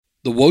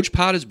The Woj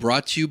Pod is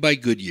brought to you by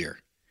Goodyear,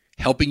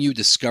 helping you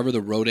discover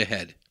the road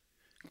ahead.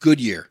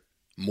 Goodyear,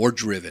 more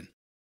driven.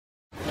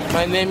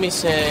 My name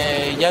is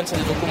Giannis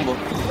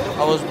Drafт.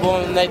 I was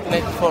born in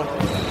 1994.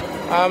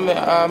 I'm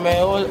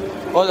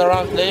an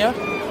all-around player.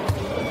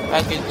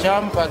 I can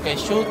jump, I can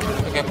shoot,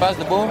 I can pass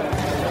the ball.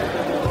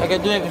 I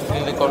can do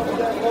everything in the court.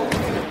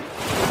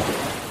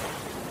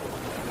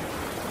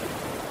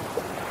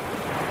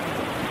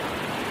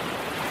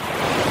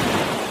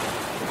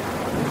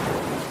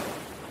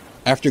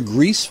 After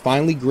Greece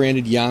finally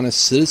granted Giannis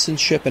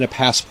citizenship and a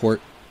passport,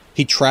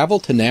 he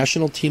traveled to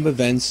national team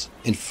events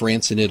in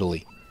France and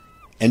Italy.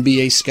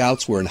 NBA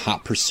scouts were in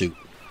hot pursuit.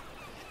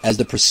 As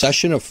the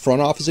procession of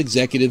front office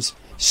executives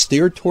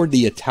steered toward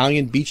the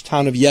Italian beach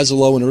town of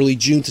Jesolo in early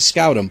June to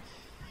scout him,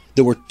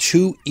 there were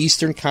two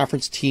Eastern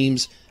Conference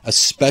teams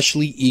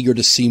especially eager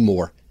to see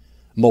more: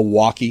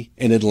 Milwaukee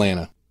and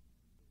Atlanta.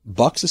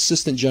 Bucks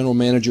assistant general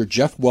manager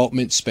Jeff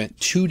Weltman spent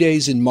 2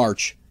 days in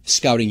March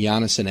scouting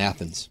Giannis in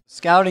Athens.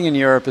 Scouting in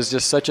Europe is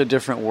just such a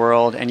different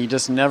world, and you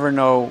just never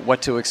know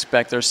what to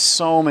expect. There's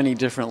so many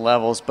different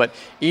levels, but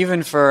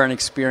even for an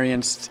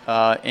experienced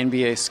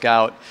NBA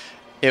scout,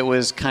 it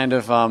was kind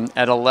of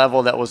at a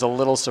level that was a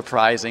little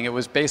surprising. It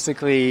was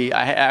basically,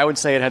 I would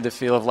say it had the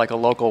feel of like a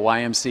local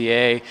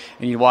YMCA,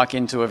 and you walk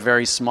into a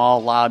very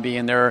small lobby,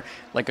 and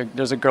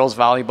there's a girls'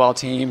 volleyball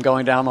team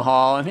going down the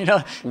hall. And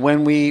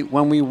when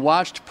we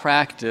watched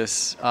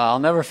practice, I'll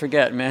never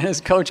forget, man.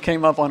 His coach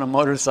came up on a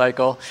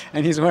motorcycle,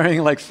 and he's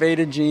wearing like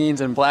faded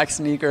jeans and black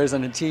sneakers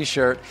and a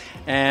T-shirt,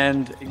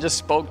 and he just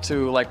spoke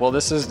to like, well,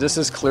 this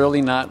is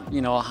clearly not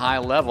a high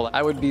level.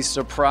 I would be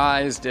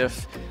surprised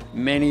if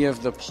many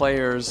of the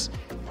players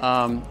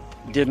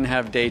didn't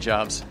have day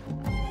jobs.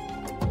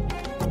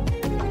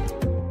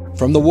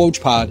 From the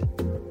Woj Pod,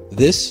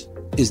 this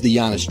is the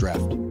Giannis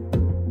Draft.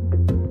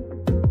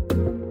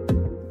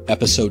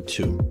 Episode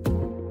 2.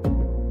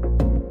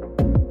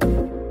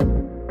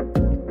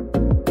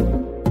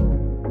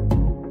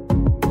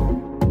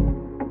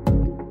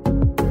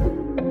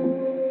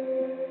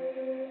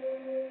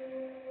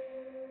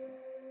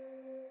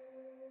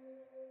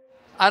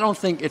 I don't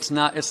think it's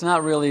not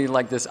really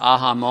like this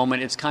aha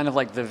moment. It's kind of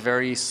like the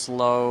very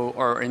slow,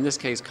 or in this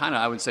case, kind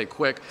of, I would say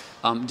quick,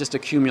 just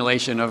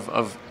accumulation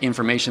of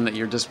information that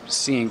you're just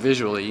seeing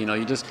visually.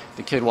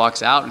 The kid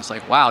walks out and it's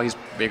like, wow, he's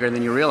bigger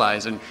than you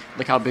realize, and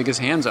look how big his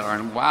hands are,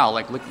 and wow,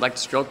 like the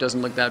stroke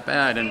doesn't look that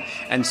bad,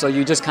 and so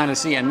you just kind of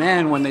see. And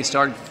then when they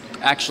start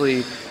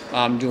actually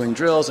doing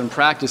drills and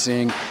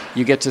practicing,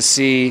 you get to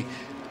see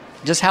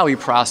just how he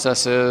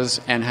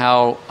processes and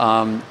how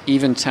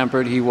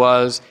even-tempered he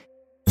was.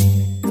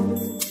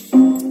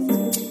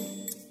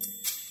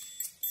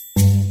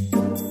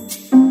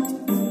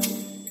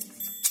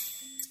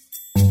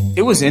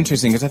 It was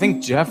interesting because I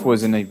think Jeff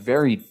was in a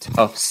very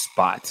tough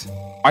spot.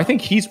 I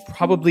think he's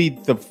probably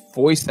the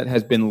voice that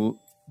has been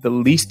the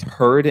least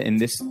heard in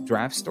this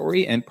draft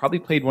story and probably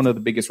played one of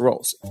the biggest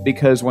roles.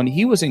 Because when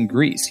he was in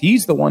Greece,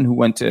 he's the one who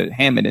went to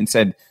Hammond and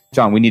said,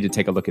 John, we need to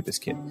take a look at this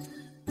kid.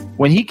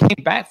 When he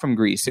came back from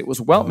Greece, it was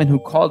Weltman who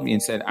called me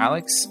and said,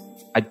 Alex,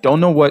 I don't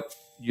know what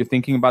you're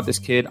thinking about this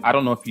kid. I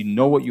don't know if you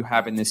know what you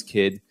have in this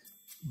kid,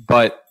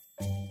 but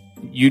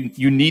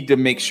you need to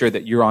make sure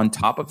that you're on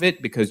top of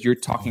it because you're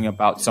talking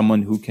about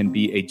someone who can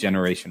be a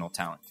generational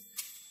talent.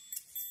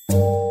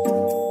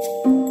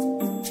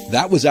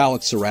 That was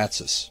Alex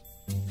Saratzis,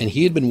 and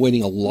he had been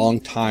waiting a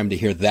long time to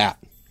hear that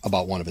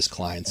about one of his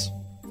clients.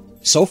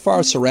 So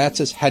far,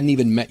 Saratzis hadn't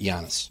even met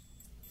Giannis,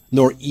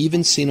 nor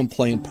even seen him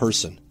play in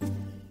person.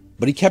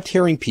 But he kept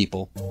hearing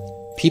people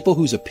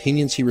whose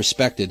opinions he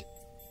respected,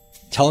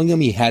 telling him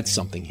he had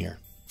something here.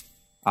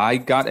 I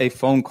got a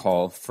phone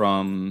call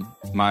from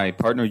my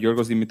partner,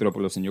 Yorgos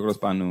Dimitropoulos and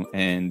Yorgos Banu,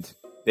 and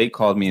they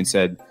called me and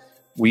said,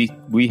 we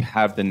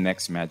have the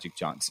next Magic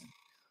Johnson.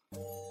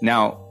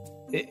 Now,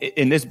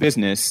 in this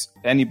business,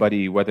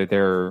 anybody, whether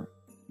they're,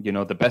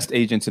 the best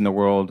agents in the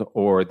world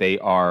or they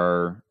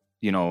are,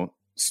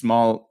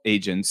 small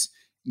agents,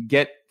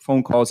 get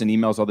phone calls and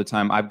emails all the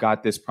time. I've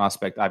got this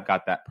prospect. I've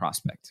got that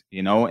prospect,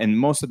 and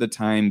most of the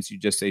times you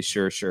just say,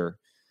 sure.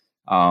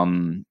 Let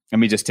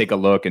me just take a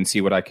look and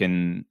see what I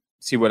can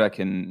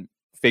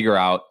figure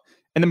out.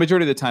 And the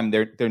majority of the time,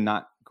 they're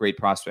not great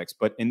prospects.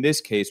 But in this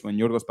case, when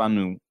Yorgos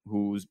Banu,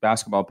 whose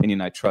basketball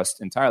opinion I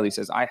trust entirely,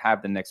 says, I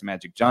have the next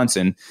Magic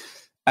Johnson,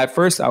 at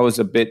first I was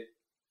a bit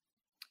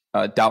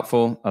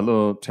doubtful, a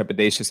little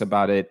trepidatious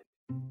about it.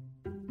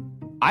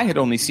 I had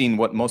only seen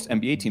what most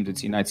NBA teams had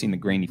seen. I'd seen the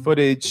grainy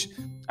footage.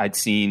 I'd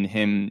seen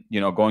him,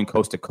 going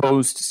coast to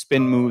coast,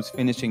 spin moves,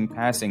 finishing,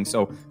 passing.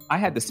 So I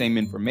had the same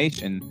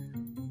information.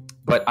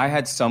 But I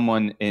had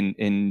someone in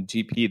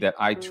GP that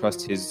I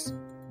trust his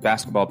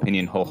basketball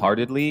opinion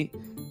wholeheartedly.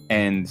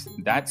 And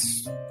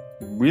that's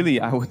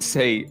really, I would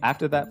say,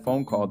 after that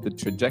phone call, the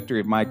trajectory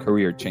of my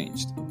career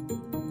changed.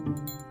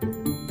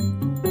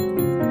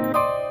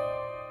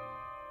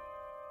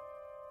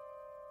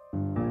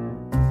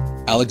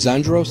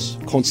 Alexandros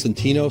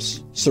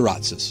Konstantinos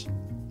Saratzis,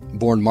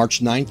 born March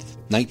 9th,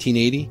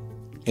 1980,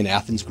 in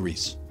Athens,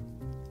 Greece.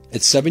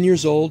 At 7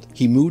 years old,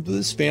 he moved with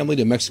his family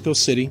to Mexico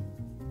City,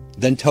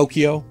 then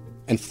Tokyo,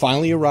 and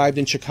finally arrived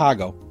in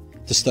Chicago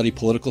to study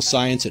political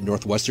science at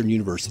Northwestern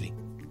University.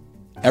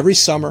 Every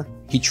summer,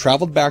 he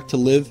traveled back to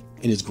live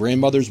in his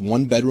grandmother's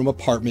one-bedroom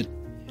apartment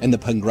in the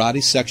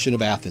Pangradi section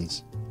of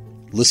Athens,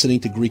 listening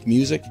to Greek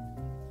music,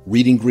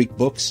 reading Greek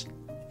books,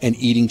 and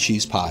eating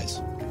cheese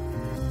pies.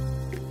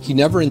 He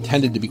never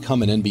intended to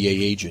become an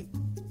NBA agent.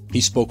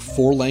 He spoke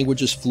 4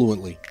 languages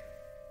fluently.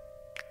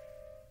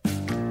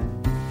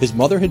 His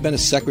mother had been a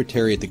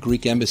secretary at the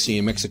Greek embassy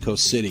in Mexico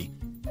City.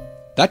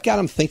 That got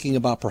him thinking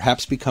about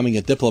perhaps becoming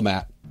a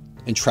diplomat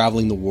and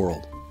traveling the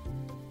world.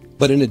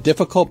 But in a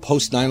difficult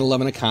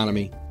post-9/11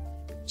 economy,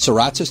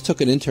 Saratsas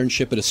took an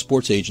internship at a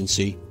sports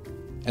agency,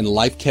 and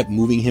life kept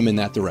moving him in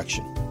that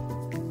direction.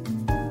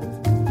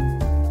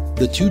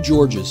 The 2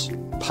 Georges,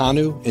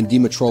 Panu and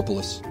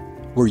Dimitropoulos,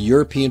 were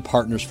European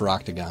partners for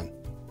Octagon,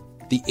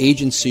 the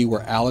agency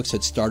where Alex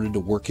had started to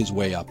work his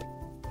way up,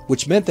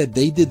 which meant that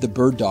they did the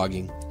bird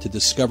dogging to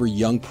discover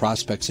young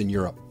prospects in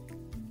Europe,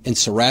 and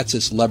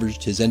Saratsas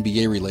leveraged his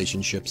NBA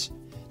relationships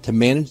to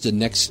manage the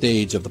next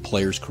stage of the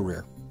player's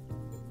career.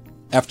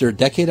 After a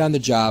decade on the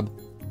job,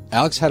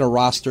 Alex had a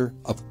roster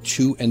of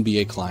 2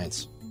 NBA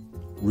clients,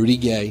 Rudy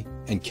Gay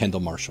and Kendall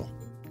Marshall.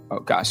 Oh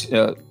gosh,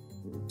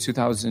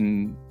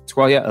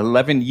 2012,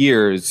 11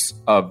 years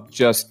of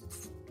just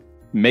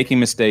making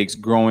mistakes,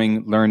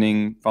 growing,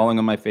 learning, falling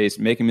on my face,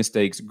 making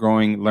mistakes,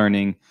 growing,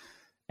 learning.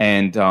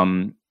 And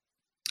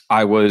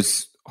I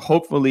was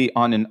hopefully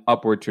on an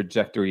upward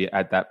trajectory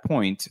at that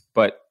point.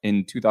 But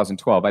in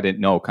 2012, I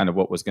didn't know kind of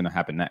what was going to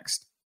happen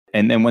next.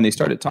 And then when they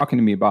started talking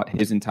to me about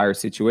his entire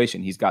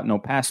situation, he's got no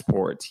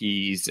passport,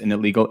 he's an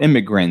illegal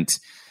immigrant.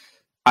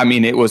 I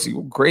mean, it was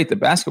great. The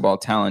basketball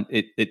talent,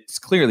 it's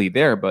clearly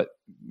there. But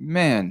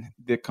man,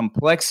 the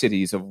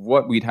complexities of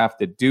what we'd have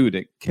to do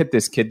to get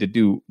this kid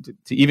to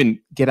even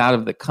get out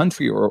of the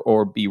country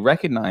or be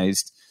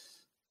recognized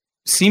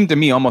seemed to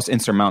me almost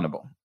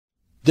insurmountable.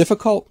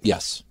 Difficult?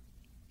 Yes.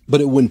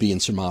 But it wouldn't be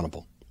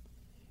insurmountable.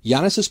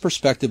 Giannis's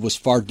perspective was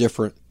far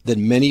different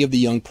than many of the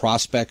young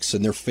prospects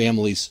and their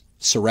families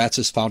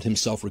Saratsas found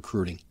himself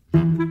recruiting.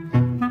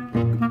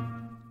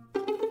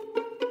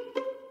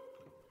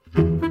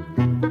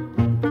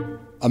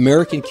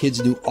 American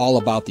kids knew all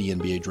about the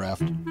NBA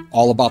draft,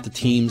 all about the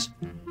teams,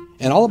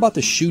 and all about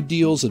the shoe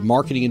deals and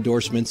marketing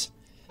endorsements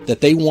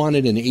that they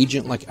wanted an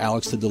agent like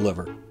Alex to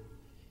deliver.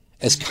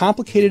 As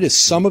complicated as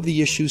some of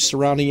the issues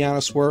surrounding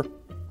Giannis were,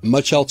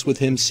 much else with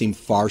him seemed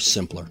far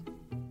simpler.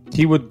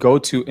 He would go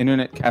to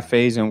internet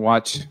cafes and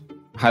watch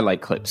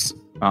highlight clips.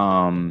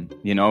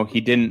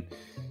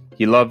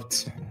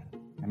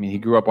 He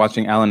grew up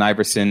watching Allen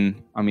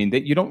Iverson.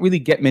 You don't really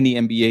get many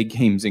NBA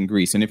games in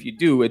Greece. And if you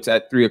do, it's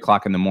at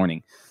 3:00 in the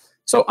morning.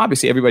 So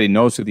obviously everybody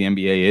knows who the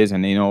NBA is,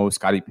 and they know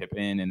Scottie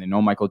Pippen, and they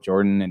know Michael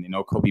Jordan, and they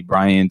know Kobe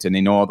Bryant, and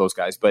they know all those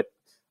guys. But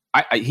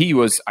he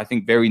was, I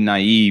think, very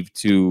naive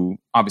to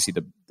obviously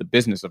the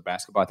business of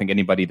basketball. I think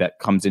anybody that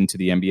comes into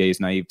the NBA is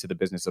naive to the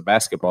business of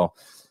basketball.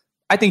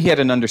 I think he had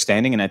an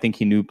understanding, and I think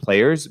he knew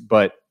players,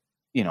 but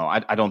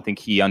I don't think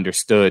he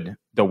understood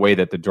the way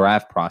that the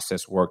draft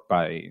process worked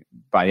by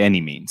any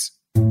means.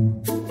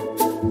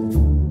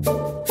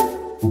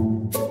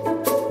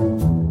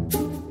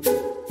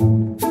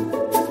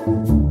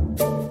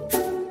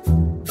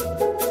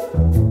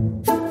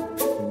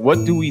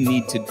 What do we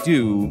need to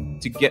do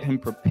to get him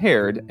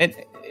prepared? And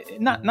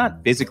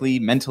not physically,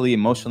 mentally,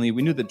 emotionally.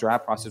 We knew the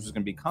draft process was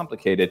going to be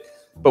complicated,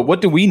 but what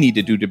do we need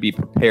to do to be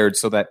prepared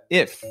so that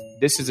if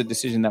this is a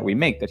decision that we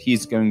make, that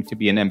he's going to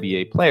be an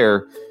NBA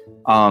player,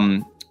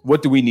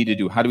 what do we need to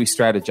do? How do we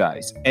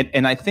strategize?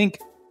 And I think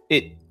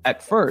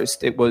at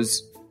first it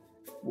was,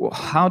 well,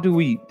 how do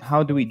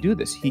we do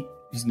this?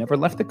 He's never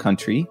left the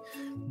country.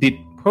 The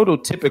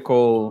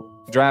prototypical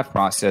draft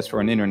process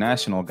for an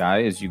international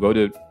guy is you go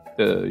to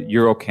the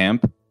Euro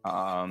camp,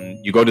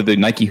 you go to the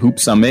Nike Hoop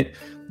Summit,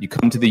 you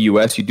come to the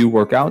US, you do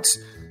workouts.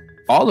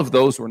 All of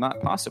those were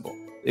not possible.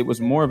 It was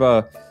more of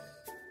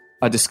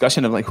a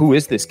discussion of like, who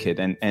is this kid?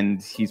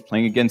 And he's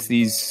playing against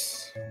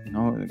these,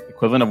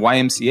 equivalent of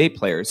YMCA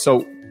players.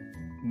 So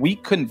we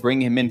couldn't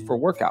bring him in for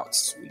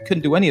workouts. We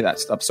couldn't do any of that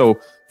stuff. So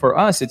for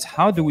us, it's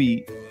how do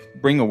we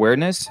bring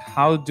awareness?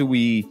 How do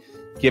we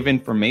give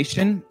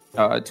information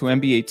to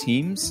NBA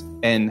teams?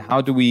 And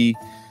how do we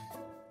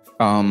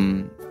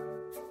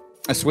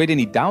assuade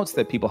any doubts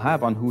that people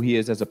have on who he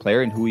is as a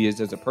player and who he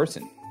is as a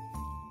person?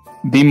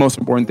 The most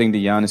important thing to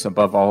Giannis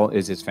above all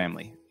is his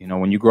family.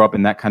 When you grow up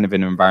in that kind of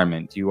an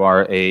environment, you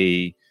are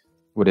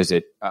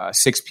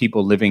 6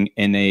 people living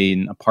in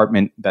an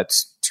apartment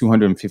that's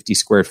 250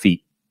 square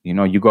feet.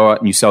 You go out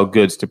and you sell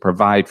goods to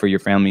provide for your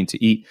family and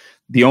to eat.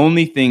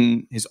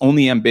 His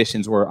only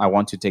ambitions were, I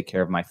want to take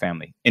care of my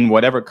family in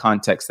whatever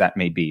context that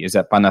may be. Is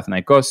that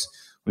Panathinaikos,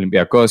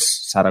 Olympiacos,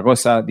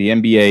 Saragossa, the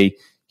NBA?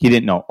 He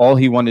didn't know. All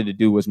he wanted to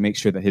do was make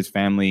sure that his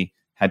family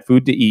had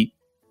food to eat,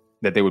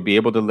 that they would be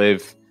able to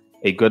live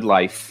a good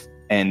life.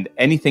 And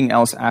anything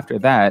else after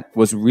that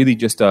was really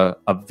just a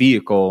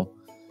vehicle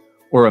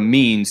or a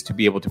means to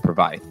be able to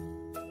provide.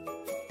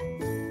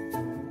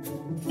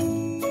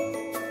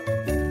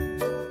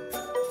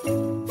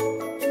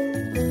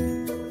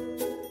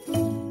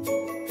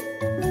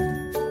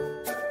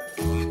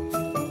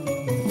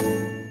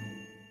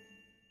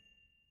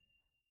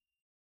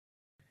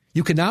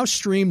 You can now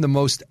stream the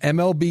most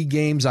MLB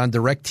games on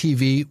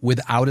DirecTV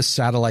without a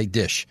satellite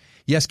dish.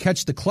 Yes,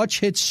 catch the clutch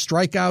hits,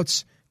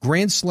 strikeouts,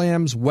 grand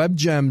slams, web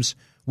gems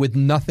with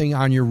nothing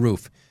on your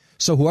roof.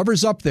 So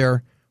whoever's up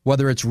there,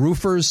 whether it's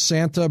roofers,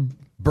 Santa,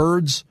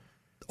 birds,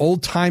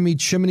 old-timey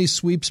chimney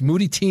sweeps,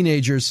 moody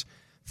teenagers,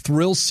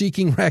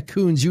 thrill-seeking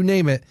raccoons, you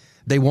name it,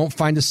 they won't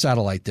find a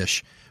satellite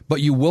dish.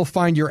 But you will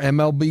find your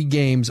MLB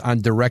games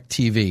on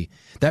DirecTV.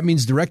 That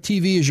means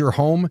DirecTV is your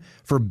home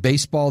for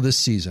baseball this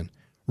season.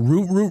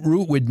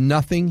 Root with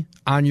nothing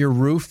on your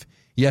roof.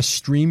 Yes,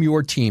 stream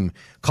your team.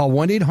 Call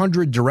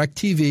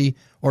 1-800-DIRECTV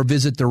or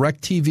visit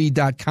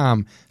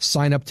directtv.com.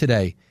 Sign up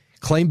today.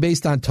 Claim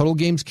based on total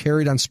games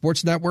carried on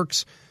sports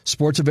networks.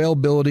 Sports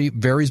availability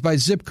varies by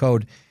zip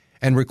code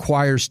and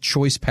requires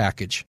choice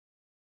package.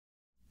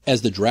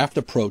 As the draft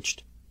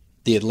approached,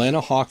 the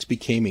Atlanta Hawks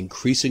became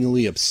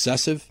increasingly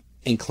obsessive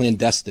and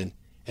clandestine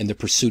in the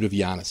pursuit of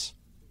Giannis.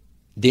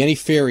 Danny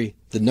Ferry,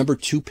 the number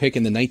 2 pick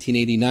in the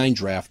 1989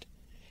 draft,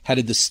 had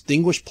a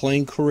distinguished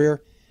playing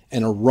career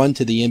and a run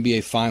to the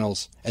NBA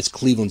Finals as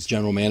Cleveland's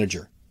general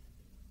manager.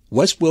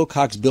 Wes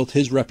Wilcox built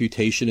his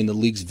reputation in the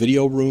league's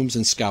video rooms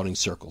and scouting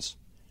circles.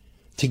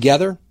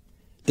 Together,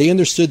 they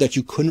understood that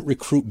you couldn't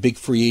recruit big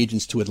free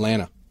agents to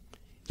Atlanta.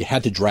 You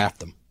had to draft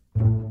them.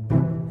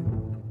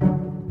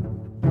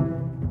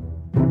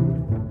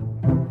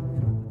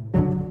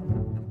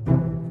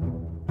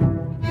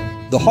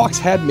 The Hawks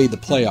had made the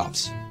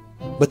playoffs,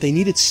 but they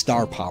needed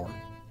star power.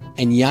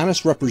 And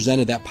Giannis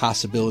represented that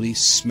possibility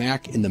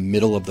smack in the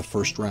middle of the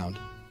first round.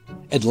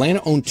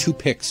 Atlanta owned 2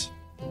 picks,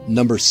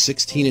 numbers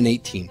 16 and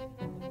 18,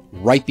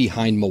 right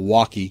behind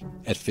Milwaukee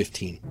at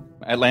 15.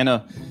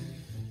 Atlanta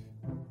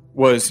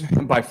was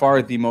by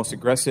far the most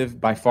aggressive,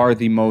 by far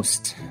the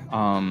most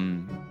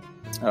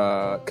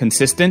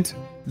consistent.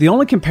 The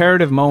only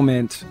comparative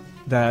moment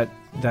that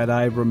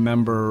I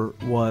remember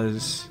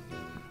was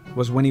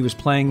when he was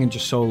playing in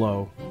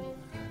Gisolo,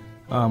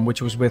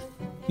 which was with,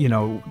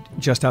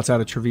 just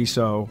outside of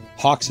Treviso.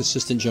 Hawks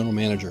assistant general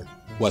manager,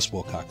 Wes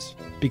Wilcox.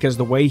 Because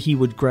the way he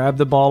would grab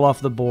the ball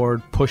off the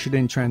board, push it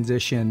in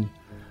transition,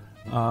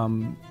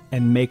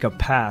 and make a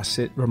pass,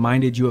 it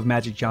reminded you of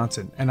Magic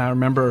Johnson. And I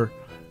remember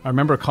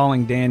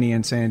calling Danny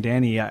and saying,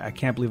 Danny, I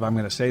can't believe I'm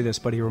going to say this,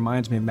 but he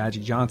reminds me of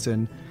Magic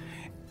Johnson,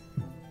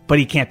 but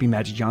he can't be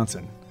Magic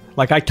Johnson.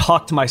 Like, I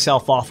talked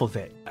myself off of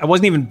it. I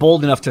wasn't even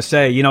bold enough to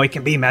say, he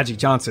can be Magic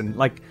Johnson.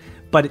 But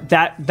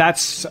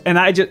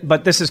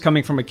but this is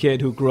coming from a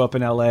kid who grew up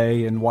in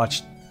LA and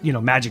watched,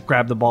 Magic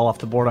grab the ball off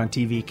the board on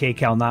TV,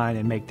 KCal 9,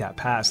 and make that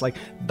pass.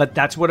 But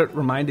that's what it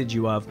reminded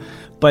you of.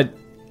 But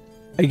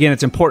again,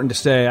 it's important to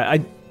say,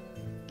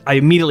 I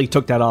immediately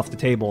took that off the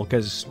table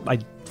because I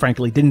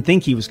frankly didn't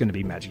think he was going to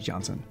be Magic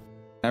Johnson.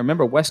 I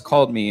remember Wes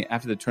called me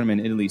after the tournament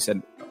in Italy,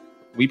 said,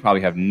 we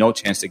probably have no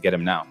chance to get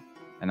him now.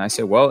 And I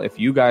said, well, if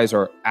you guys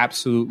are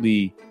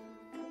absolutely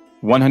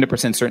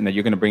 100% certain that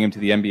you're going to bring him to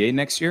the NBA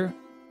next year,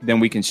 then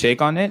we can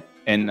shake on it.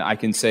 And I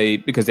can say,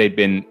 because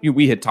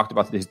we had talked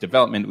about his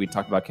development. We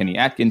talked about Kenny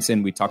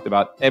Atkinson. We talked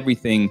about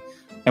everything.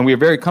 And we were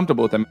very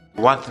comfortable with him.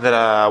 One thing that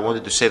I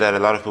wanted to say that a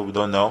lot of people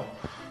don't know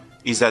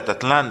is that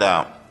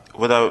Atlanta,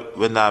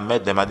 when I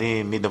met them, I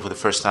didn't meet them for the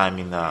first time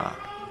in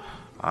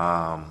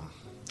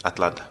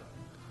Atlanta.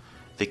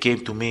 They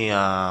came to me,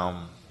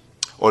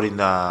 or in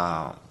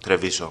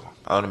Treviso.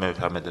 I don't remember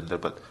if I met them there,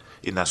 but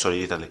in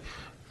Italy.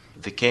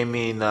 They came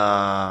in.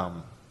 I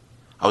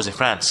was in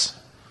France.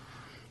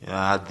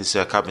 I had this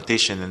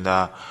competition, and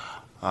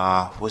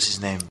what's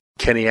his name?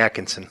 Kenny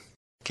Atkinson.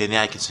 Kenny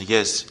Atkinson,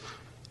 yes.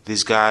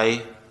 This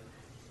guy.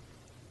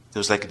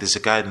 There's a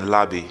guy in the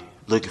lobby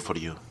looking for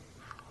you.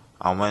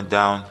 I went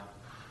down.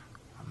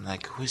 I'm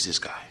like, who is this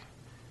guy?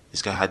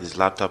 This guy had his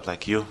laptop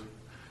like you.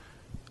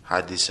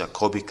 Had these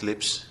Kobe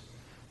clips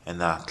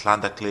and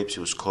Atlanta clips.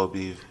 It was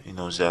Kobe, it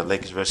was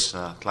Lakers versus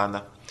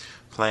Atlanta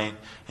playing.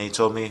 And he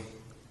told me,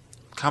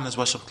 come, let's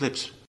watch some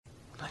clips.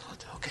 I'm like,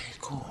 okay,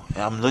 cool.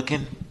 And I'm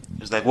looking. He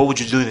was like, what would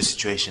you do in this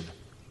situation?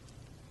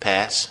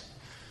 Pass.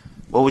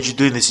 What would you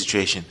do in this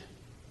situation?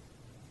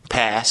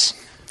 Pass.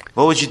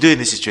 What would you do in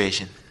this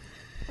situation?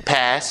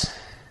 Pass.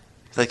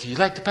 He's like, you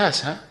like to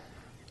pass, huh?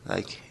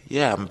 Like,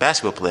 yeah, I'm a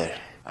basketball player.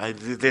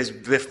 There's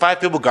 5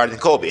 people guarding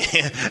Kobe.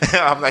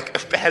 I'm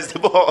like, pass the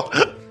ball.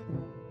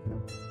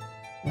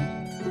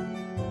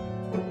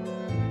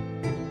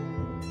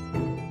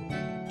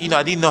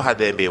 I didn't know how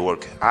the NBA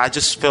worked. I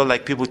just felt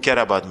like people cared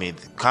about me.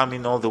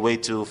 Coming all the way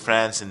to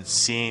France and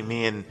seeing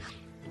me and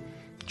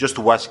just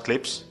to watch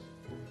clips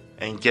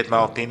and get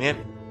my opinion.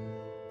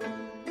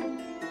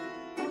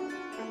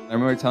 I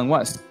remember telling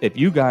Wes, if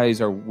you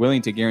guys are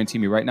willing to guarantee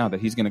me right now that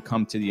he's going to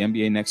come to the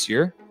NBA next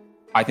year,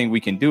 I think we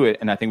can do it,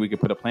 and I think we could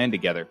put a plan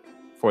together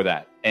for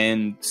that.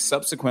 And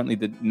subsequently,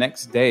 the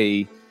next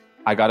day,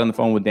 I got on the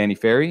phone with Danny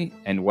Ferry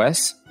and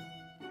Wes,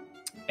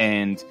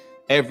 and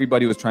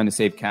everybody was trying to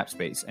save cap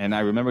space. And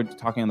I remember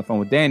talking on the phone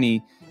with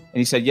Danny, and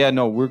he said, yeah,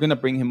 no, we're going to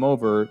bring him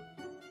over,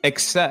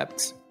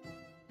 except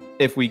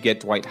if we get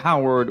Dwight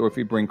Howard or if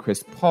we bring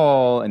Chris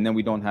Paul, and then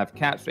we don't have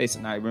cap space.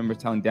 And I remember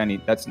telling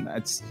Danny, that's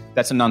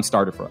a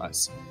non-starter for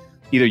us.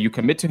 either you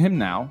commit to him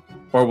now,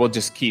 or we'll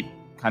just keep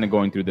kind of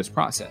going through this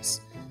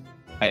process.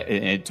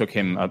 It took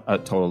him a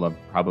total of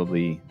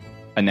probably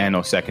a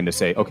nanosecond to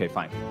say, okay,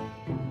 fine.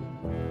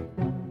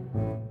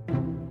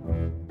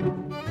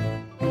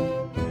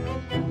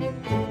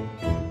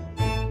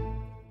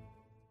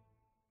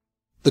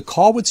 The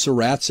call with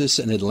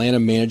Saratsas and Atlanta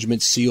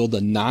management sealed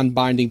a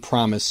non-binding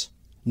promise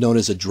known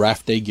as a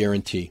draft day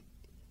guarantee.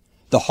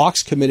 The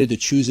Hawks committed to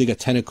choosing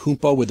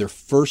Antetokounmpo with their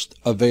first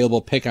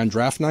available pick on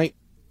draft night,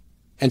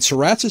 and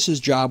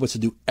Saratsas' job was to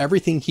do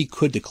everything he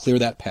could to clear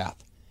that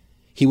path.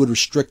 He would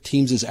restrict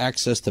teams'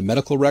 access to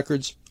medical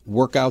records,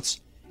 workouts,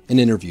 and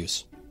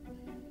interviews.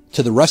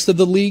 To the rest of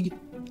the league,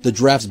 the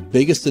draft's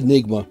biggest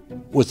enigma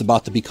was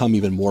about to become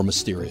even more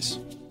mysterious.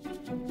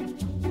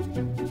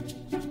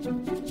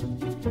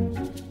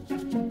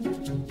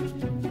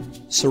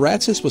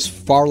 Saratsas was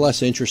far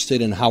less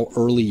interested in how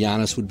early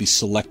Giannis would be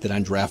selected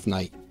on draft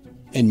night,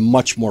 and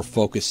much more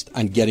focused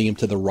on getting him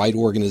to the right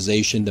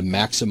organization to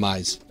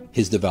maximize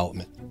his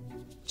development.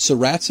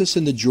 Saratsas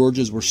and the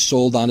Georges were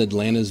sold on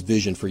Atlanta's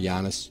vision for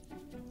Giannis,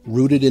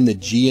 rooted in the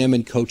GM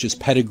and coach's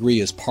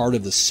pedigree as part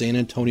of the San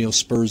Antonio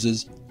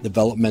Spurs'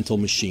 developmental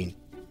machine.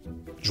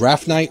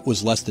 Draft night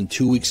was less than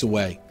 2 weeks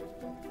away,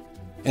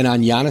 and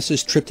on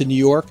Giannis' trip to New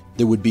York,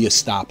 there would be a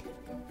stop: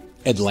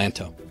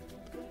 Atlanta.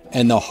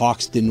 And the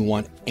Hawks didn't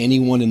want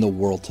anyone in the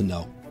world to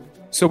know.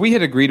 So we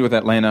had agreed with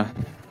Atlanta,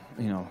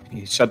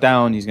 he's shut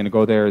down, he's going to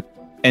go there.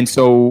 And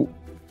so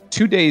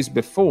 2 days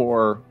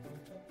before,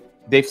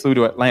 they flew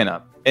to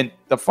Atlanta. And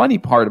the funny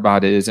part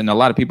about it is, and a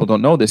lot of people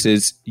don't know this,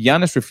 is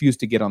Giannis refused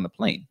to get on the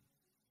plane.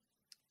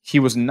 He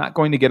was not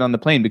going to get on the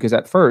plane because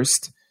at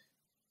first,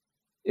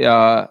 he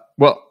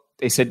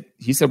said,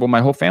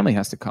 my whole family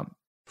has to come.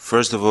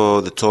 First of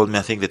all, they told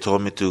me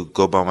to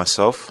go by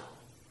myself.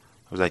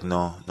 I was like,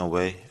 no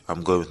way.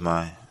 I'm going with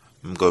my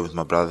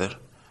brother.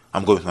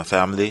 I'm going with my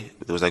family.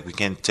 It was like, we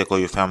can't take all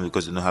your family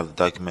because they don't have the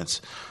documents.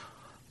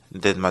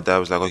 And then my dad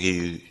was like, okay,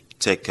 you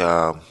take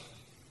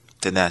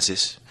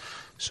Thanasis.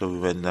 So we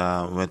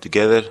went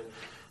together.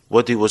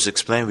 What he was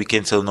explaining, we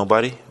can't tell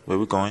nobody where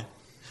we're going.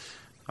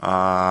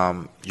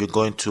 You're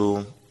going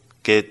to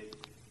get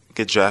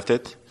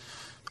drafted.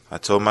 I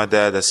told my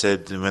dad, I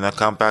said, when I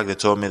come back, they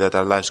told me that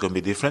our life's going to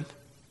be different.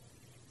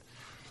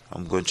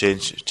 I'm going to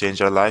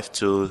change our life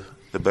to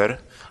the better.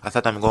 I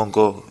thought I'm going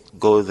to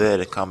go there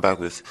and come back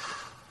with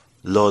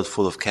load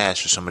full of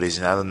cash for some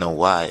reason. I don't know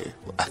why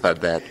I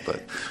thought that,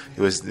 but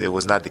it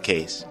was not the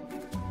case.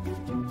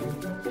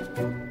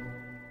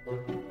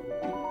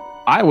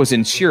 I was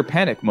in sheer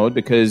panic mode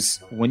because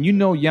when you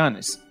know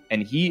Giannis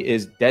and he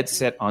is dead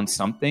set on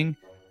something,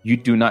 you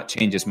do not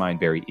change his mind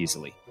very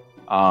easily.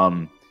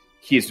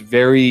 He is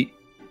very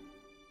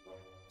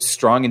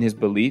strong in his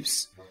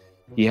beliefs.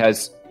 He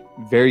has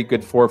very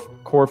good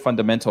core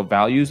fundamental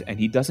values, and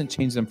he doesn't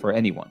change them for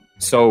anyone.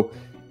 So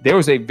there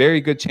was a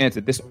very good chance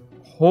that this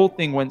whole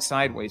thing went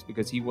sideways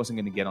because he wasn't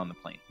going to get on the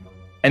plane.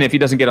 And if he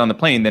doesn't get on the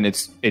plane, then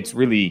it's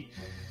really,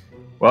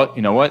 well,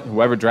 you know what?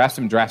 Whoever drafts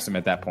him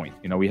at that point.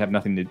 We have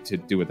nothing to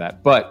do with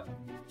that. But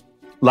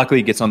luckily,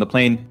 he gets on the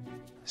plane.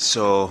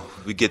 So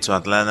we get to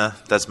Atlanta.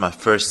 That's my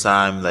first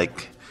time,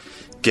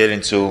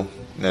 getting to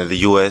the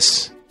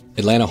U.S.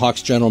 Atlanta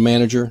Hawks general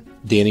manager,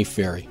 Danny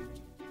Ferry.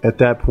 At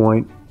that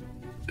point,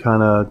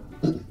 kind of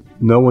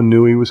no one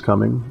knew he was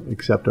coming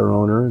except our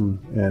owner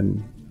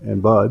and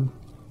Bud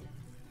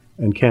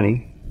and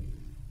Kenny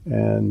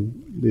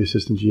and the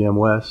assistant GM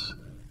Wes.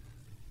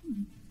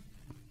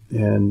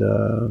 And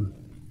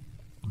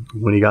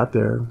when he got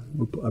there,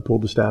 I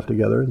pulled the staff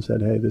together and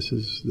said, hey,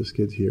 this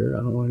kid's here. I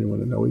don't want anyone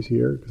to know he's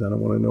here because I don't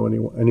want to know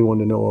anyone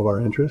to know of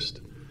our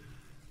interest.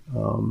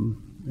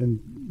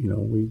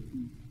 We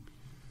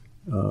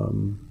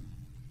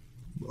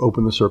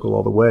opened the circle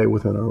all the way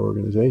within our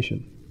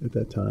organization at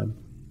that time.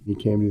 He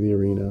came to the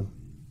arena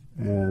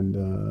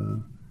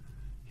and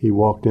he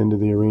walked into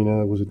the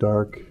arena. It was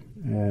dark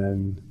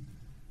and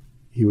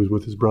he was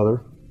with his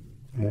brother,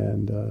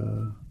 and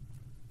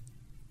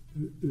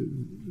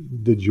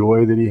the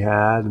joy that he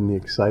had and the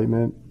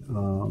excitement,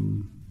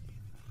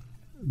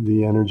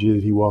 the energy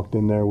that he walked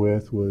in there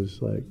with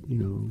was like,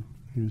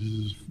 this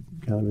is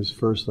kind of his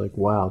first,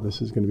 wow,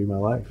 this is going to be my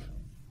life.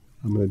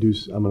 I'm going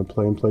to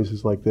play in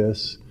places like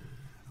this.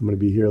 I'm going to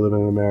be here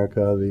living in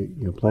America,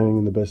 playing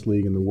in the best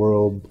league in the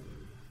world.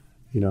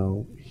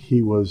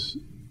 He was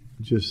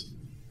just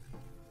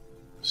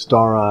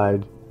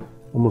star-eyed,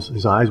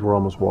 his eyes were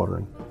almost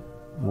watering,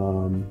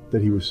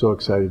 that he was so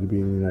excited to be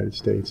in the United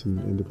States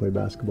and to play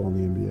basketball in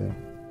the NBA.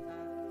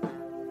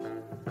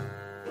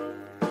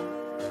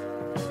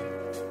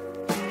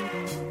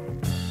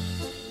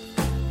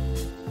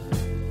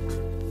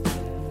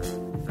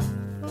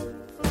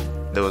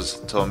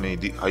 Told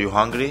me, are you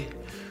hungry?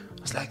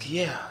 I was like,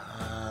 yeah.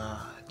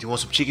 Do you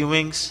want some chicken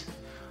wings?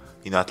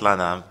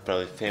 Atlanta, I'm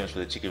probably famous for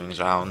the chicken wings.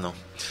 I don't know.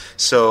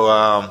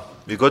 So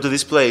we go to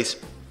this place.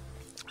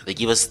 They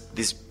give us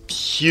these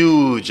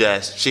huge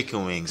ass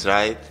chicken wings,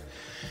 right?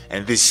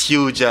 And this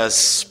huge ass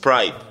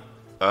Sprite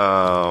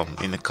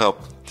in a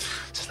cup.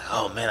 So like,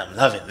 oh man, I'm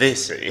loving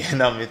this.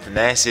 I'm with the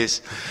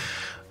Nazis.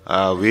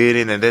 we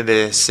eating, and then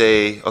they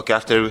say, okay,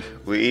 after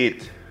we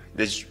eat,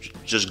 let's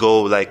just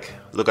go like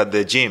look at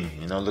the gym,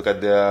 look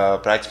at the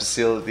practice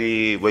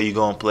facility where you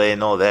go and play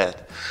and all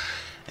that.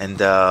 And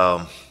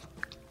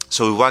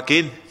so we walk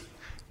in.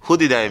 Who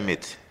did I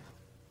meet?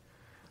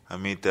 I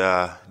meet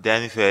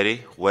Danny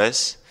Ferry,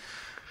 Wes,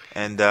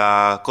 and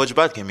Coach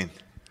Bud came in.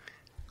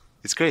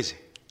 It's crazy.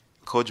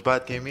 Coach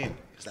Bud came in.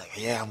 He's like,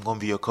 yeah, I'm going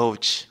to be your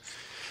coach.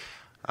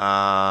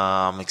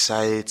 I'm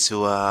excited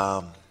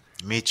to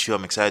meet you.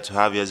 I'm excited to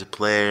have you as a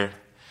player.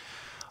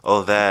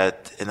 All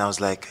that. And I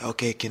was like,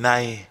 okay, can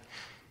I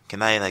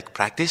like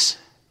practice?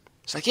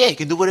 It's like, yeah, you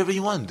can do whatever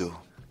you want to do.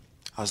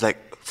 I was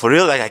like, for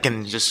real? Like I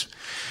can just,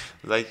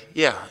 like,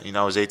 yeah.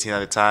 I was 18 at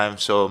the time.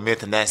 So me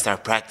and Dan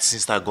started practicing,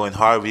 started going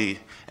hard. We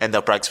ended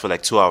up practicing for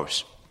like 2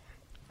 hours.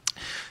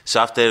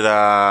 So after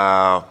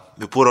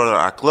we put on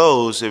our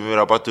clothes and we were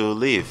about to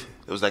leave,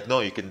 it was like, no,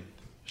 you can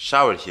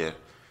shower here.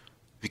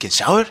 We can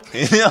shower?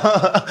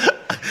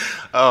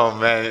 Oh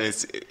man,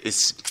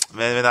 it's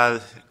man, when I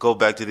go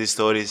back to these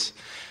stories,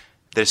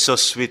 they're so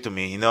sweet to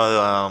me.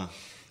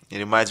 It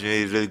reminds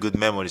me of really good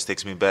memories,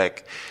 takes me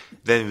back.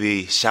 Then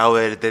we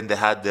showered, then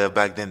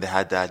back then they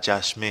had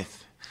Josh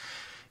Smith,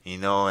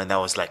 and I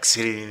was like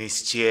sitting in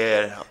his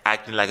chair,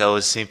 acting like I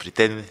was him,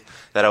 pretending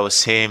that I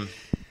was him.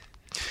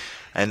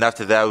 And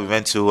after that, we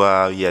went to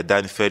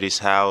Danny Ferry's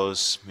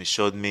house. He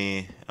showed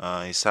me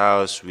his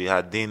house. We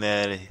had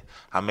dinner.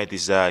 I met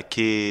his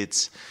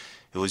kids.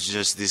 It was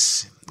just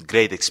this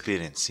great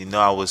experience.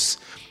 I was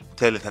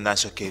telling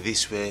Tanash, okay,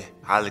 this way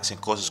Alex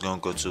and Kostas are going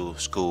to go to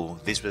school.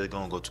 This way they're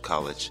going to go to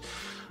college.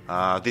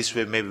 This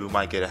way maybe we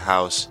might get a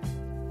house.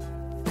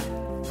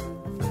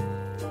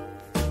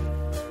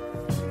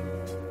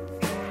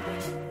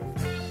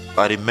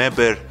 I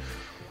remember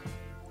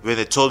when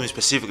they told me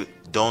specifically,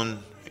 don't,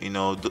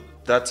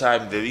 that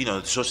time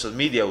the social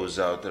media was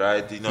out,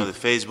 right? The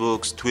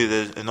Facebooks,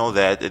 Twitter, and all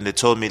that, and they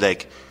told me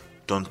like,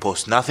 don't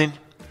post nothing,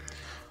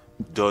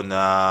 don't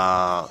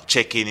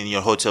check in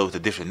your hotel with a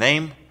different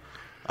name.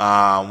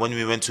 When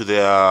we went to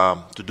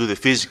do the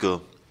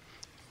physical,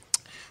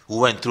 we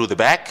went through the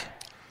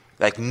back,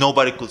 like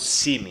nobody could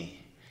see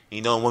me.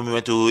 When we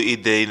went to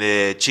eat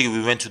the chicken,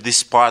 we went to this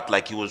spot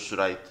like it was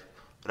right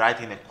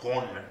in a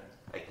corner,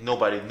 like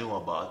nobody knew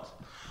about.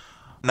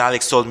 And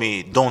Alex told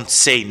me, don't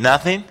say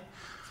nothing.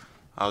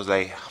 I was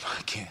like,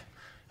 I can't.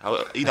 I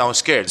was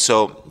scared.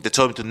 So they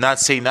told me to not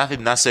say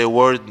nothing, not say a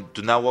word,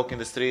 do not walk in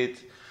the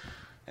street,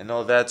 and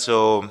all that.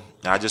 So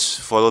I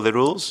just followed the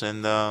rules,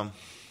 and I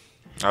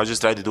was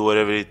just trying to do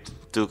whatever it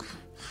took,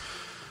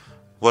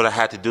 what I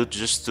had to do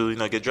just to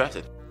get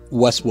drafted.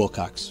 Wes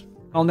Wilcox.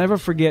 I'll never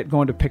forget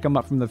going to pick him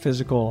up from the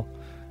physical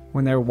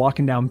when they were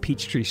walking down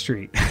Peachtree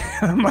Street.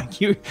 I'm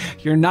like,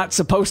 you're not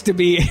supposed to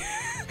be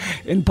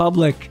in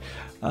public.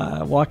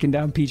 Walking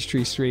down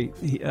Peachtree Street,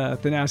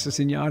 Thanasis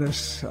and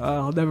Giannis.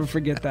 I'll never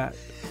forget that.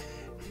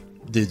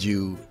 Did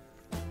you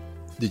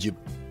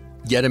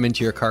get him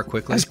into your car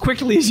quickly? As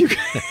quickly as you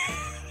could.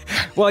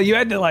 Well, you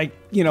had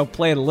to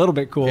play it a little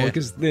bit cool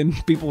because then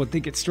people would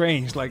think it's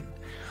strange. Like,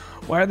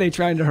 why are they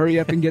trying to hurry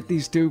up and get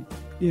these two,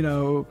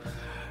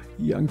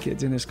 young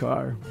kids in his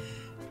car?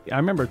 I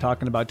remember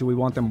talking about, do we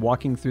want them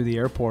walking through the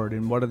airport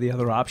and what are the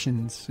other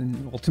options?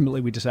 And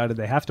ultimately we decided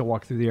they have to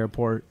walk through the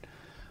airport.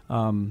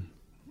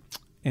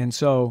 And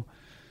so,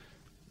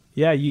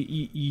 yeah,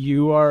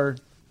 you are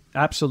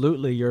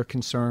absolutely, you're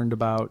concerned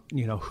about,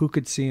 who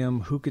could see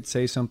him, who could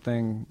say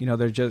something.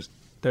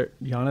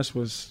 Giannis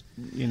was,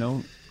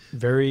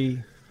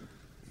 very,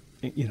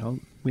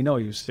 we know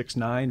he was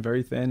 6'9",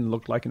 very thin,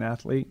 looked like an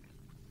athlete.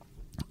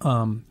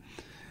 And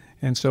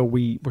so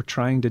we were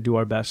trying to do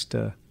our best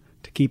to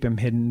keep him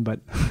hidden, but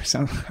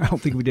I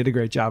don't think we did a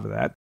great job of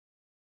that.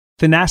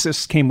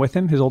 Thanasis came with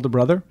him, his older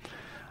brother.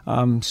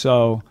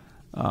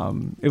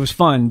 It was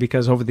fun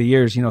because over the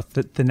years,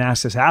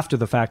 Thanasis after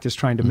the fact is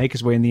trying to make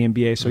his way in the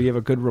NBA, so you have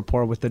a good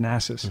rapport with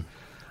Thanasis.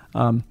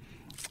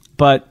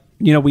 But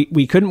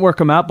we couldn't work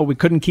him out, but we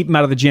couldn't keep him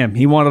out of the gym.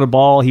 He wanted a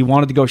ball. He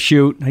wanted to go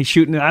shoot. He's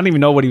shooting. I don't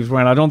even know what he was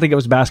wearing. I don't think it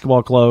was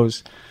basketball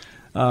clothes.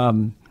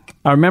 I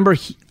remember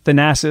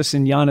Thanasis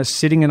and Giannis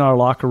sitting in our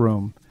locker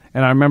room,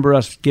 and I remember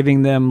us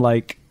giving them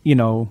the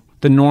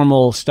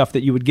normal stuff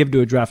that you would give to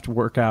a draft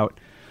workout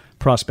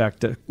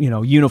prospect,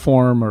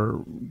 uniform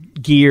or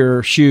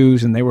gear,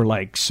 shoes, and they were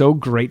so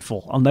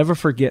grateful. I'll never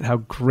forget how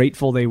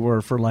grateful they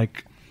were for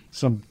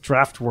some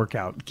draft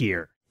workout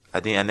gear. I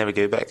never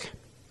gave it back.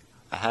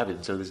 I have it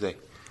until this day.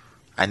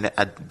 I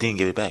didn't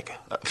give it back.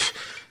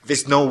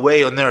 There's no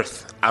way on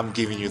earth I'm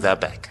giving you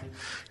that back.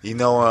 They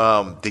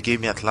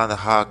gave me Atlanta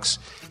Hawks.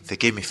 They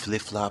gave me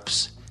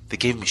flip-flops. They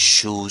gave me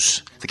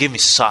shoes. They gave me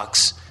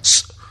socks.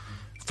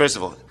 First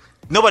of all,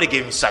 nobody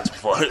gave me socks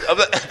before.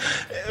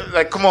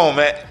 Come on,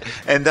 man.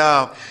 And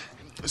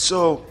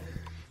so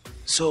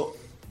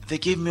they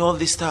gave me all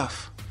this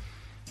stuff.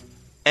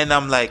 And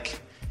I'm like,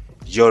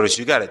 Joris,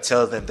 you got to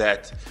tell them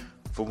that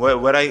from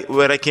where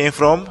I came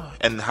from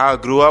and how I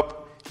grew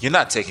up, you're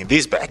not taking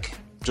this back.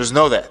 Just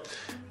know that.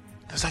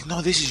 I was like,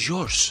 no, this is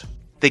yours.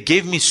 They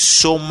gave me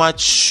so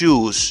much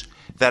shoes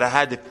that I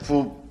had the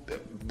full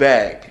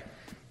bag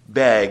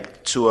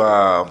to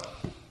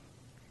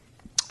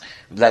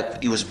like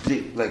it was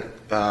big, like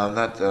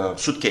not a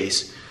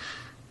suitcase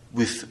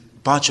with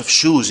bunch of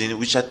shoes in it,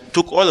 which I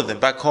took all of them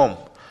back home,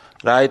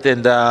 right?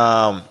 And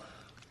I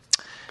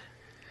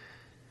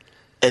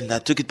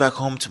took it back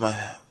home to my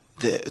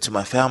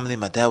family.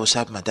 My dad was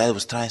happy. My dad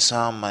was trying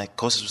some. My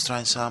cousins was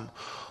trying some.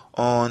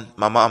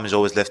 My mom is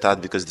always left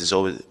out because there's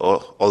always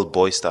all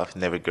boy stuff,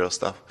 never girl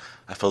stuff.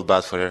 I felt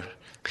bad for her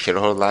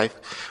whole life.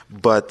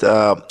 But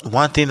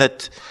one thing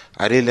that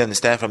I really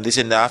understand from this,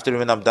 and after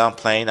when I'm done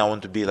playing, I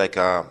want to be like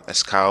a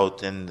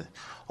scout and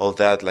all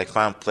that, like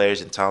find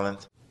players and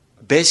talent.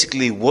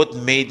 Basically, what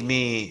made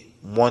me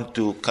want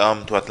to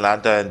come to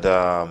Atlanta and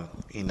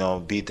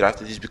be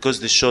drafted is because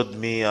they showed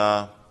me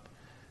a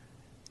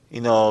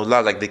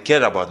lot, like they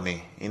cared about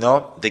me.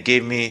 They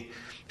gave me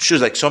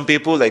shoes. Like some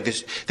people, like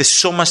there's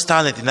so much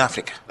talent in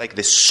Africa. Like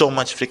there's so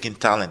much freaking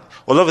talent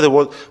all over the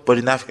world, but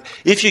in Africa,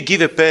 if you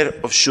give a pair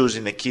of shoes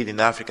in a kid in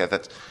Africa,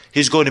 that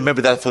he's going to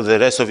remember that for the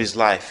rest of his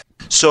life.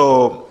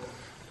 So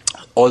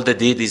all they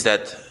did is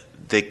that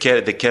they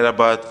care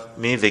about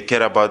me. They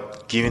care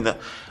about giving.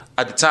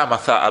 At the time, I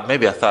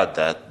thought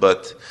that,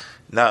 but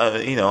now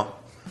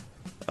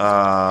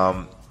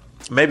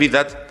maybe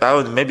the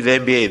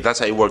NBA, that's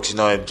how it works.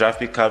 A draft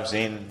pick comes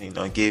in,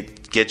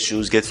 get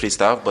shoes, get free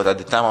stuff. But at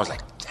the time, I was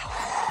like,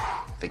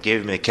 they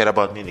cared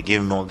about me. They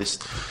gave me all this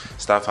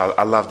stuff.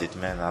 I loved it,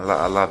 man.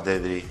 I loved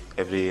every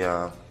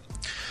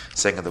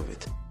second of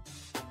it.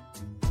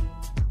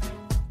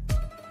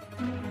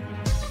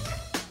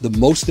 The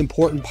most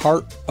important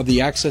part of the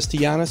access to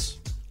Giannis,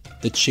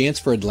 the chance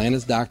for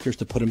Atlanta's doctors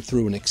to put him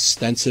through an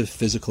extensive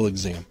physical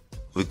exam.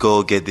 We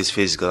go get this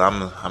physical.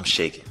 I'm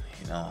shaking.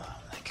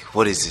 Like,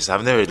 what is this?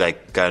 I've never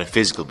gotten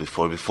physical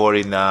before. Before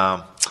in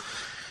my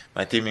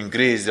team in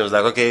Greece, they was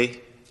like, okay,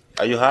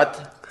 are you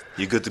hot?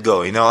 You good to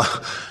go?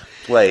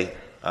 Play.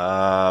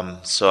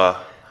 So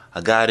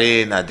I got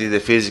in. I did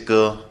the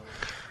physical.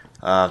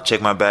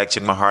 Check my back,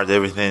 check my heart,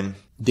 everything.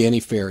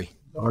 Danny Ferry.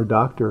 Our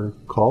doctor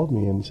called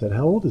me and said,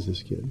 how old is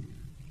this kid?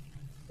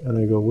 And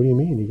I go, what do you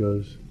mean? He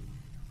goes,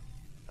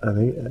 I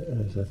think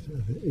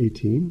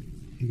 18.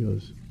 He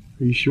goes,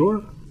 are you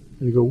sure?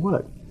 And I go,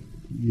 what?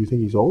 You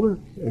think he's older?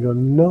 I go,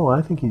 no,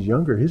 I think he's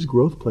younger. His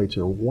growth plates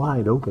are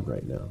wide open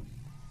right now.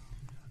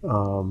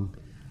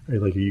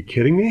 Are you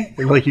kidding me?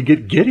 And you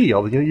get giddy.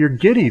 You're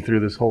giddy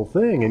through this whole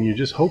thing, and you're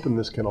just hoping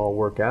this can all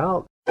work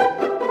out.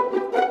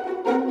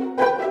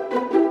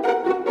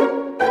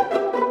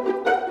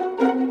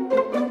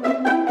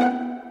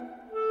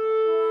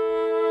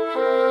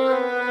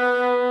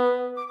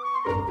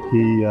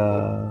 He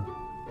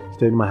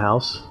stayed in my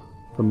house.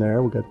 From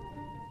there, we got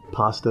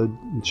pasta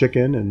and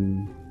chicken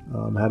and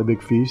had a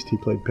big feast. He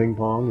played ping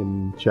pong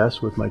and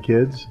chess with my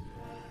kids.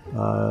 He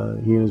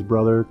and his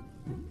brother,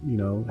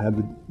 had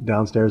the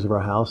downstairs of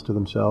our house to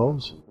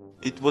themselves.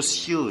 It was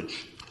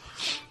huge.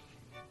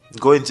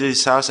 Going to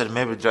his house, I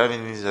remember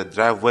driving in his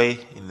driveway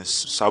in the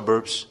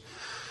suburbs.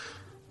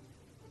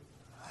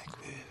 Like,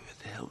 where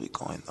the hell are we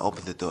going?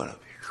 Open the door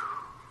up.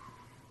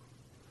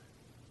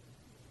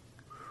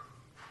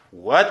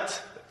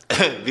 What?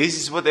 This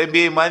is what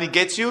NBA money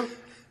gets you?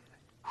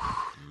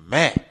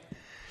 Man.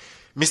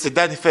 Mr.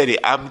 Danny Ferry,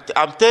 I'm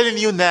telling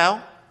you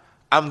now,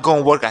 I'm going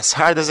to work as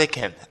hard as I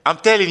can. I'm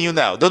telling you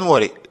now. Don't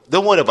worry.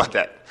 Don't worry about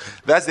that.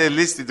 That's the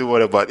least thing to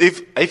worry about.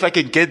 If I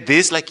can get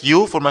this like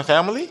you for my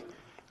family,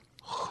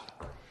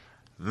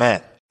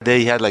 man.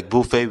 They had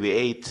buffet. We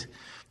ate,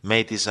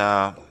 made this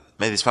family.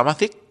 I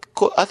think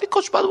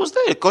Coach Bud was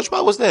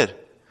there.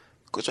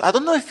 I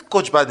don't know if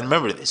Coach Bud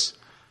remember this.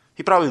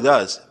 He probably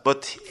does,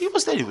 but he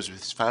was there. He was with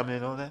his family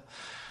and all that.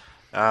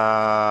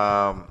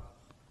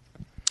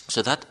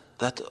 So that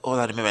all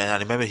I remember. And I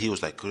remember he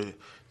was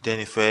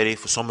Danny Ferry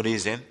for some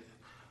reason,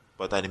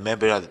 but I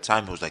remember at the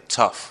time he was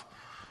tough,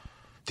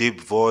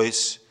 deep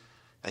voice.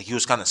 He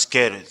was kind of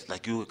scared.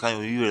 You were kind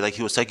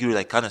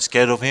of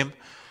scared of him.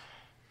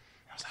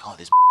 I was like, oh,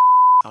 this.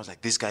 I was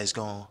like, this guy's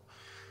gonna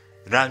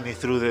run me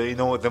through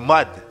the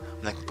mud.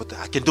 I'm like, but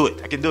I can do it.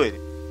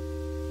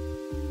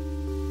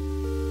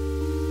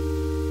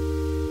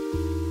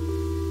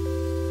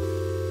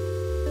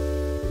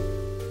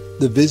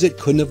 The visit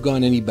couldn't have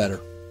gone any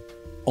better.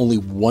 Only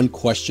one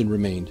question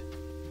remained.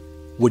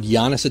 Would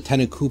Giannis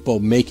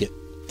Antetokounmpo make it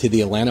to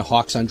the Atlanta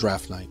Hawks on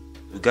draft night?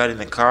 We got in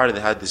the car.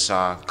 They had this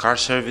car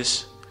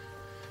service.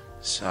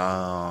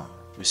 So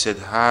we said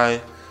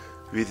hi.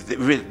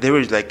 They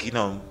were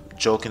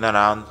joking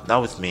around.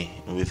 Not with me,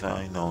 with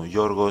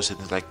Yorgos,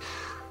 and it's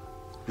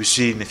we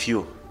see in a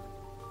few.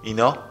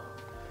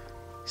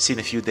 See in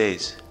a few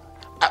days.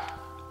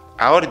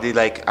 I already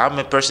I'm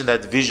a person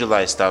that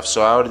visualize stuff,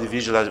 so I already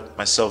visualize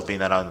myself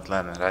being around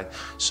Atlanta, right?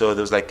 So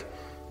there was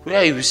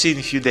yeah, we'll see in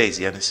a few days,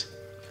 Giannis.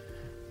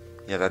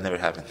 Yeah, that never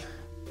happened.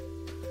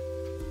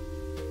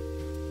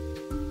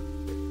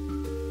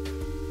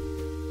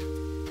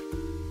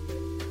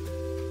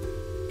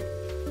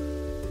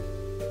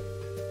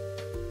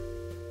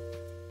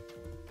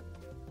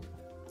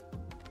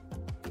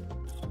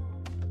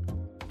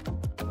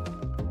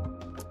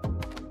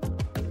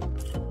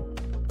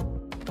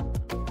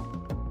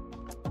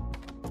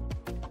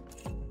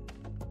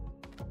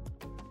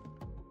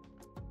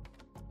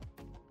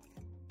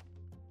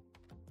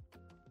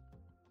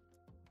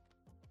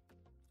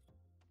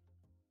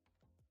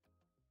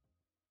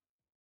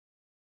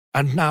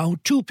 And now,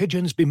 2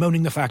 pigeons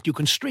bemoaning the fact you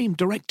can stream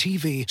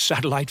DirecTV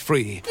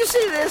satellite-free. You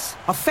see this?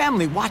 A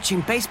family watching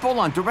baseball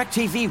on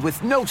DirecTV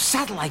with no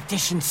satellite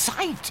dish in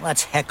sight.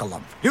 Let's heckle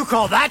them. You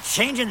call that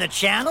changing the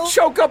channel?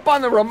 Choke up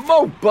on the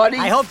remote, buddy.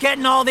 I hope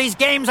getting all these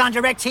games on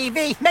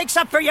DirecTV makes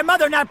up for your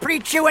mother not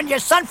pre-chewing your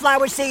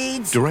sunflower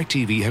seeds.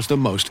 DirecTV has the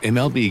most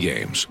MLB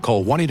games.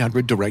 Call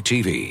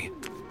 1-800-DirecTV.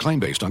 Claim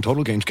based on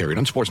total games carried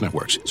on sports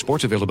networks.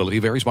 Sports availability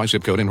varies by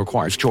zip code and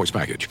requires choice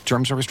package.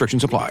 Terms and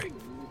restrictions apply.